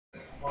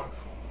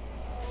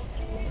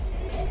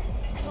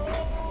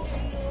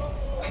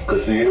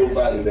Cause see,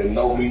 everybody that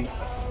know me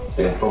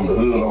and from the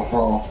hood I'm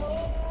from,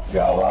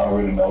 y'all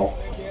already know.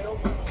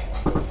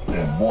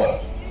 And boy,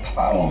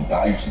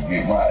 I used to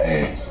get my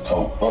ass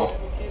choked up.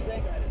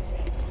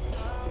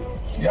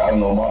 Y'all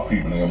know my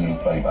people didn't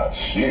play about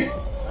shit.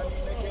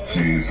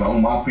 See, some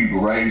of my people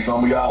raised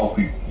some of y'all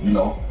people, you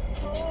know.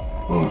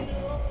 But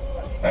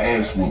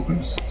ass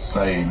whoopings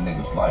save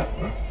niggas' life,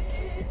 bro.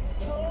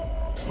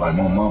 Like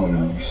my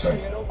mama used to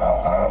say,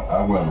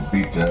 I'd rather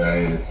beat your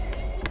ass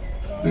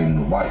than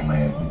the white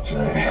man beat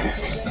your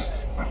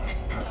ass.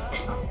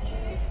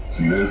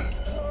 See,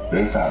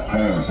 that's how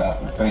parents have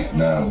to think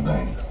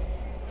nowadays.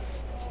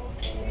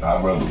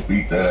 I'd rather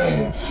beat that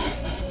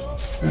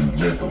ass than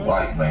let the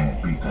white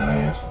man beat that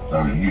ass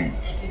for 30 years.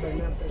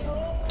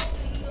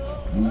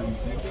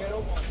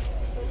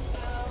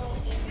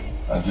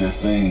 I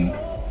just seen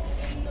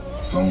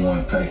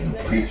someone taking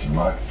a picture,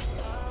 right?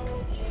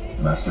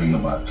 And I seen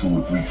about 2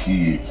 or 3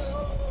 kids.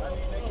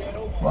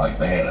 Like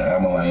they had an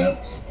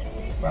ambulance,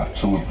 about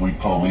 2 or 3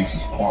 police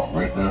parked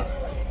right there.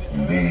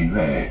 And then you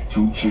had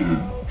 2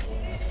 children.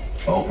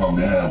 Both of them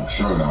didn't have a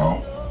shirt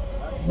on.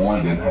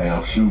 One didn't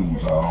have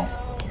shoes on.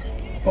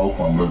 Both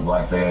of them looked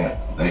like they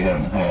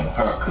haven't had a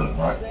haircut,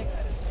 right?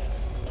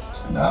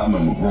 Now I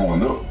remember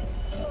growing up,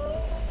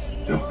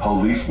 if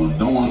police was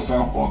doing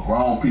something or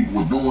grown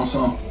people were doing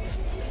something,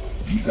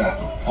 you got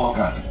the fuck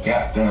out the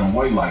goddamn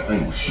way like they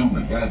was shooting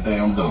a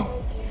goddamn gun.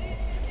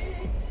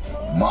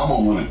 Mama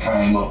would have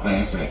came up there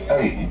and said,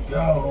 hey, if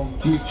y'all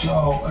don't get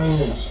y'all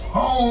ass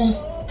home,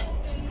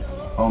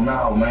 oh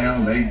no,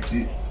 man, they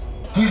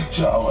get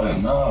y'all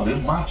ass. No, this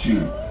my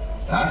children.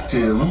 I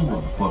tell them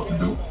what the fuck to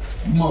do.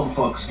 You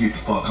motherfuckers get the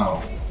fuck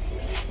home.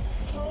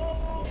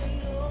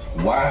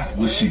 Why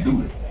would she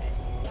do it?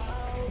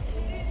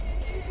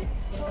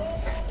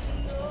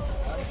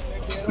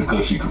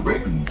 Because she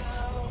corrected me.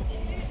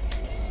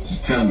 She's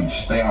telling you to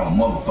stay out of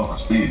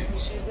motherfuckers'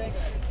 business.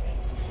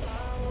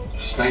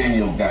 Stay in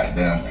your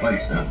goddamn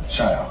place as a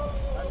child.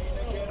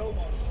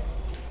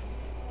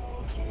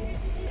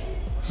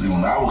 See,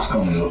 when I was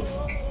coming up,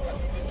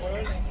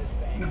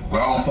 if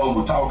grown folk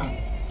were talking,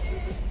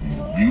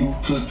 you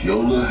took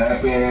your little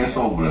happy ass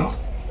over there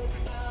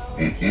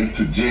and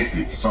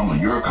interjected some of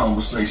your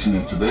conversation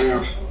into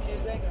theirs,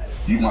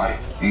 you might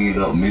end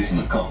up missing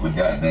a couple of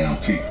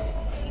goddamn teeth.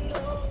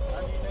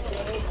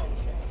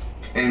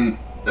 And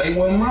they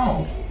wasn't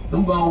wrong.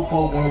 Them old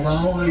folk weren't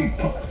wrong. They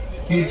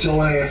get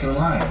your ass in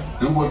line.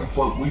 Do what the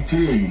fuck we tell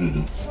you to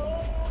do.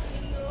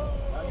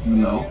 You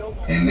know?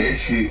 And that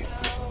shit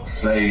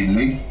saved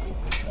me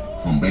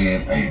from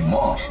being a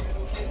monster.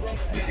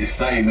 It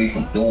saved me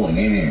from doing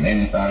any and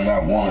anything I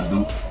want to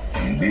do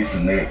and this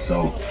and that.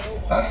 So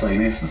I say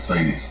this to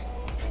say this.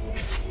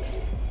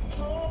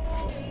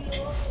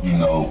 You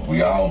know,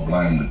 we all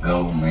blame the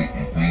government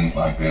and things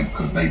like that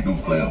because they do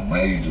play a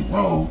major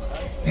role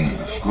in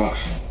the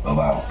destruction of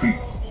our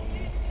people.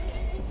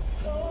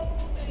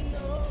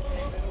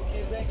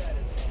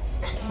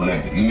 But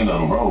at the end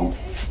of the road,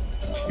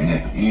 and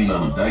at the end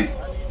of the day,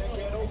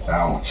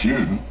 our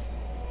children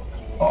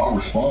are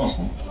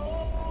responsible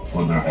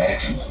for their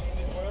actions.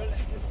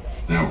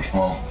 They're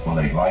responsible for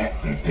their life,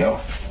 their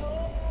death.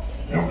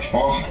 They're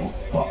responsible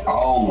for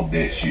all of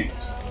that shit.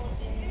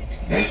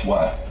 That's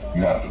why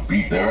you have to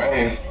beat their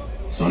ass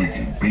so you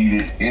can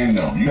beat it in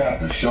them. You have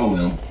to show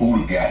them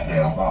who the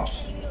goddamn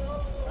boss.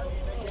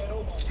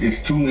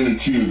 There's too many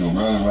children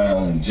running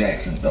around in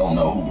Jackson don't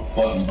know who the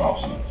fucking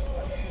boss is.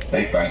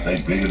 They think they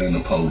bigger than the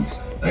police.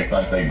 They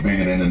think they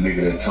bigger than the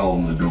nigga that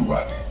told them to do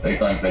right. They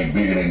think they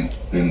bigger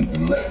than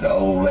the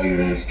old lady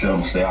that's telling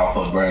them to stay off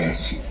her grass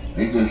and shit.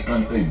 They just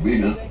think they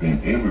bigger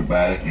than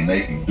everybody and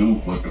they can do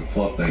what the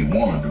fuck they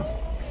want to do.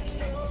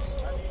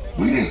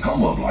 We didn't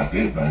come up like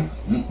that,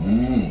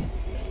 baby.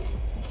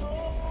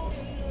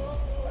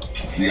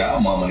 See, our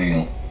mama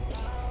them,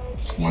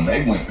 when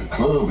they went to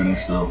clubbing and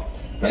stuff,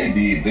 they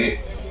did that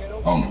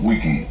on the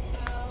weekend.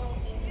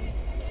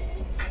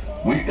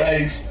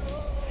 Weekdays,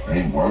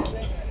 they worked,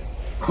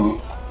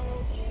 cooked,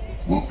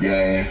 whoop your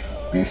ass,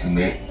 this and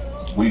that.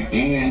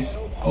 Weekends,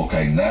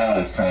 okay, now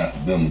it's time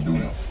for them to do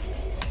them.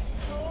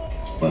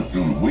 But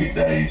through the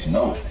weekdays,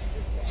 no.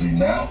 See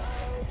now,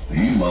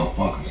 these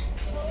motherfuckers,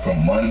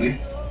 from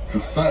Monday to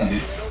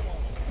Sunday,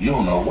 you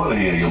don't know what the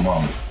hell your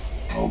mama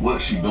or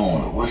what she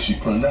doing or what she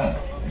putting down.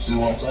 You see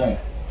what I'm saying?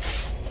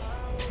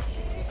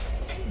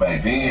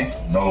 Back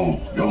then,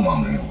 no, your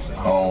mama was at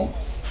home,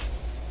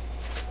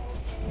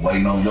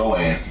 waiting on your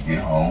ass to get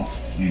home,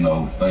 you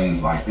know,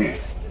 things like that.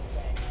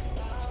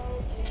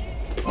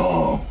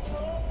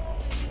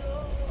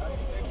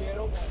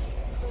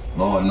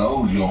 Lord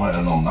knows you don't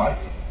have no knife.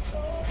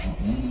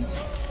 You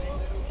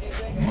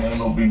don't have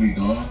no BB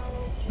gun.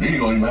 You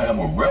don't even have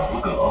a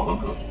replica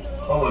of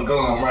a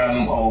gun around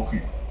them old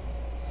people.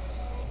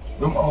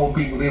 Them old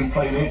people didn't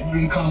play that. You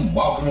didn't come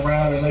walking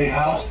around in their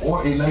house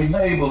or in their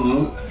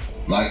neighborhood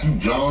like you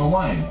John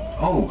Wayne.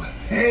 Oh,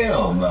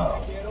 hell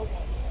no.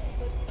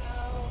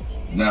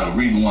 Now the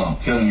reason why I'm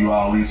telling you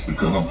all this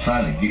because I'm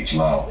trying to get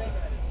you all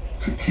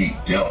to keep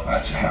death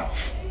out your house.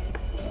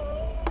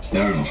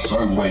 There's a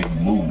certain way you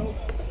move.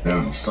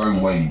 There's a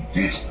certain way you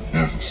discipline.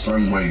 There's a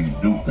certain way you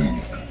do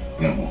things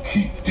that will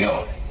keep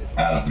death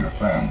out of your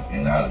family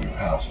and out of your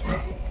house, bro.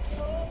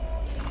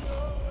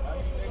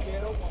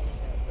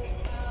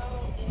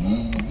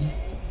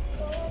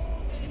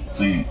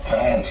 See,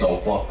 time's so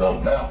fucked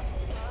up now.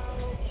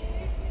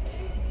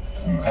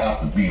 You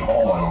have to be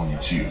hard on your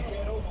children.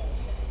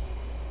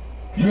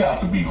 You have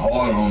to be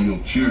harder on your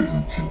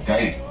children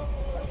today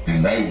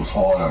than they was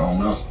harder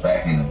on us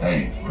back in the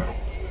days, bro.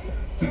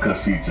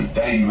 Because see,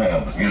 today you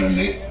have the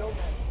internet,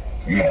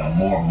 you have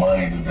more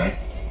money today.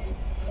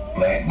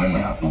 Black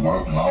women have to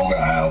work longer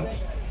hours.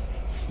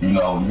 You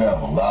know, you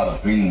have a lot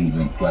of things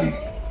in place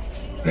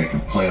that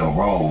can play a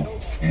role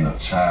in a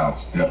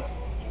child's death.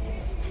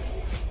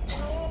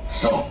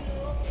 So,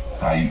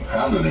 how you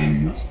handle that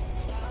is,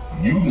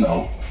 you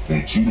know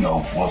that you know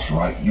what's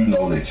right. You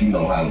know that you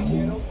know how to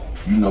move.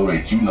 You know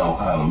that you know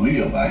how to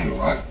live out here,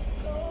 right?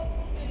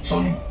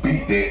 So you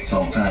beat that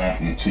sometimes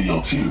into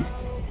your children.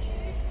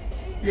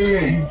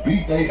 Yeah, you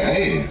beat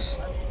their ass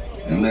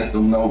and let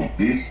them know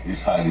this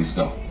is how this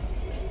goes.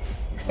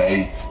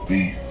 A,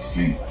 B,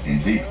 C,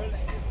 and D.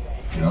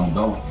 They don't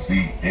go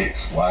Z, X,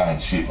 Y,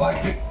 and shit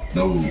like that.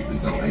 No, they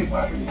go A,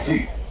 Y, and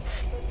Z.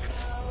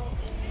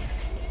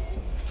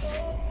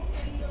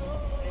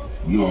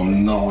 You don't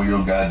even know where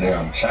your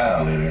goddamn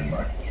child is at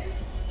night.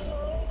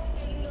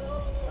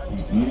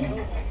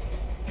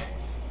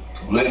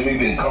 Let me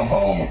then come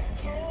home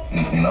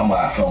and I'm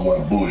out somewhere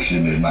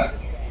bullshitting at night.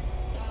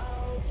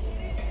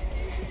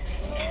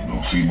 You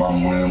don't see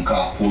mama when them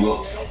cops pull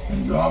up,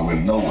 and you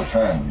already know what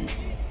time it is.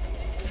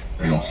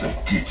 They don't say,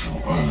 get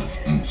your ass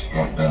in the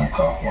struck down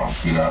car before I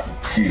get out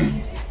and kill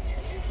you.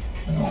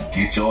 You gonna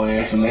get your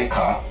ass in that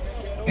car,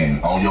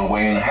 and on your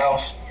way in the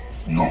house,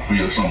 you gonna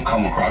feel something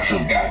come across your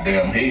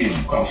goddamn head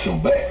and across your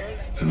back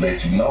to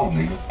let you know,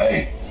 nigga,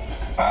 hey,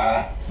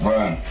 I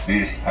run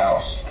this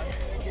house.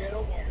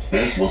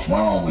 That's what's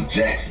wrong with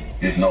Jackson.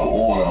 There's no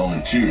order on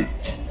the children.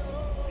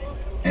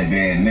 And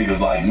then niggas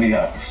like me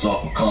have to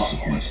suffer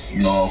consequences.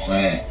 You know what I'm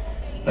saying?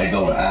 They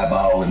go to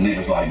eyeballing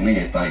niggas like me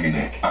and thinking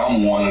that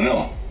I'm one of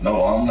them.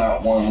 No, I'm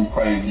not one of them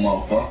crazy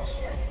motherfuckers.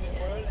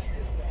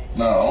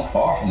 No, I'm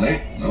far from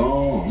that.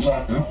 No, I'm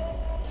not them.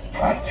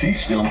 I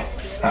teach them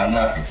how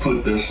not to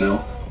put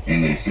themselves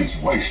in that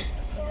situation.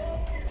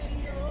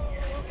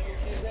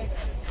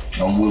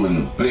 I'm willing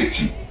to bet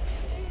you.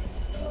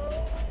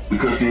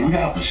 Because see, we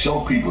have to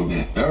show people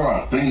that there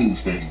are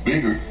things that's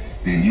bigger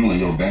than you and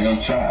your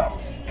damn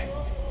child.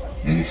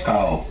 And it's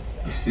called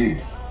the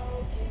city.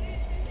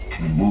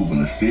 And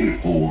moving the city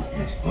forward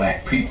as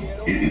black people.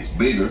 It is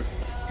bigger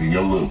than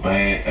your little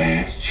bad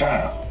ass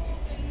child.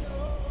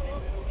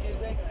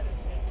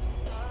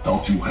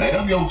 Don't you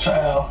have your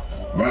child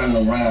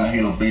running around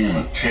here being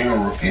a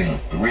terror and a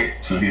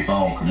threat to his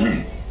own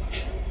community.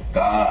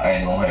 God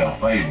ain't gonna have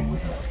favor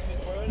with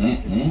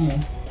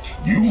him.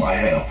 You might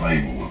have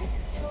favor with him.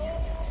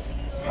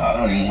 God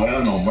don't even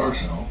have no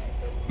mercy on him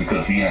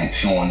because he ain't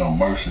showing no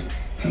mercy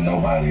to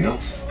nobody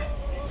else.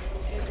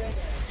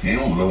 He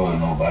don't love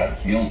nobody.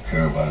 He don't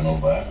care about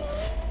nobody.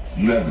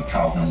 You have to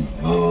taught him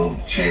to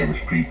love,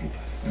 cherish people,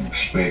 and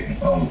respect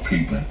and honor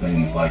people and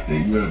things like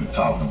that. You have to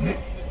taught him that.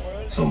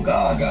 So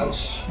God got a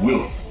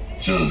swift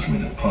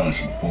judgment and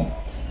punishment for him.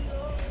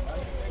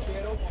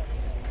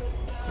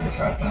 That's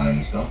how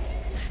things go.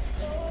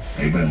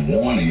 They've been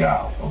warning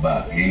y'all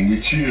about getting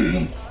your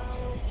children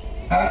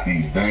out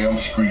these damn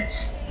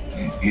streets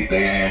and get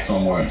their ass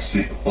somewhere and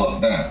sit the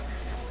fuck down.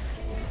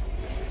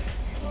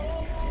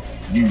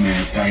 You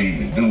niggas can't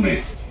even do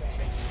that.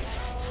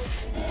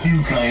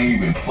 You can't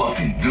even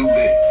fucking do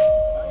that.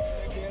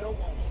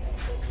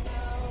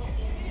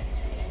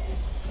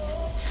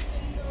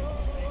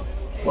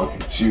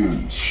 Fucking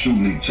children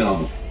shooting each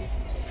other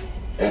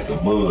at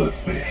the mud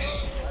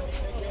fest.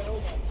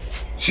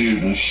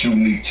 Children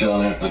shooting each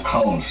other at the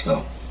corner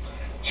store.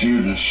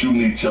 Children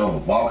shooting each other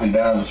walking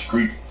down the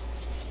street.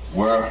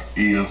 Where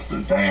is the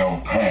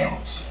damn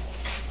parents?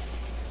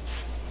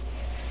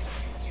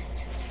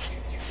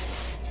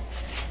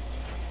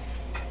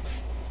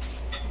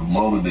 The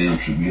mother of them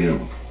should be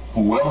able,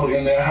 whoever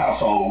in their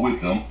household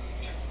with them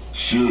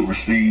should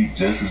receive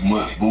just as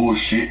much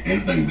bullshit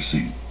as they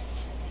receive.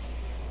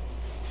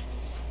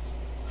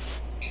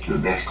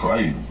 Cause that's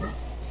crazy, bro.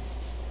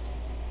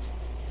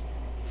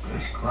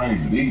 That's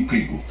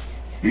crazy.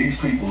 These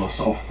people are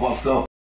so fucked up.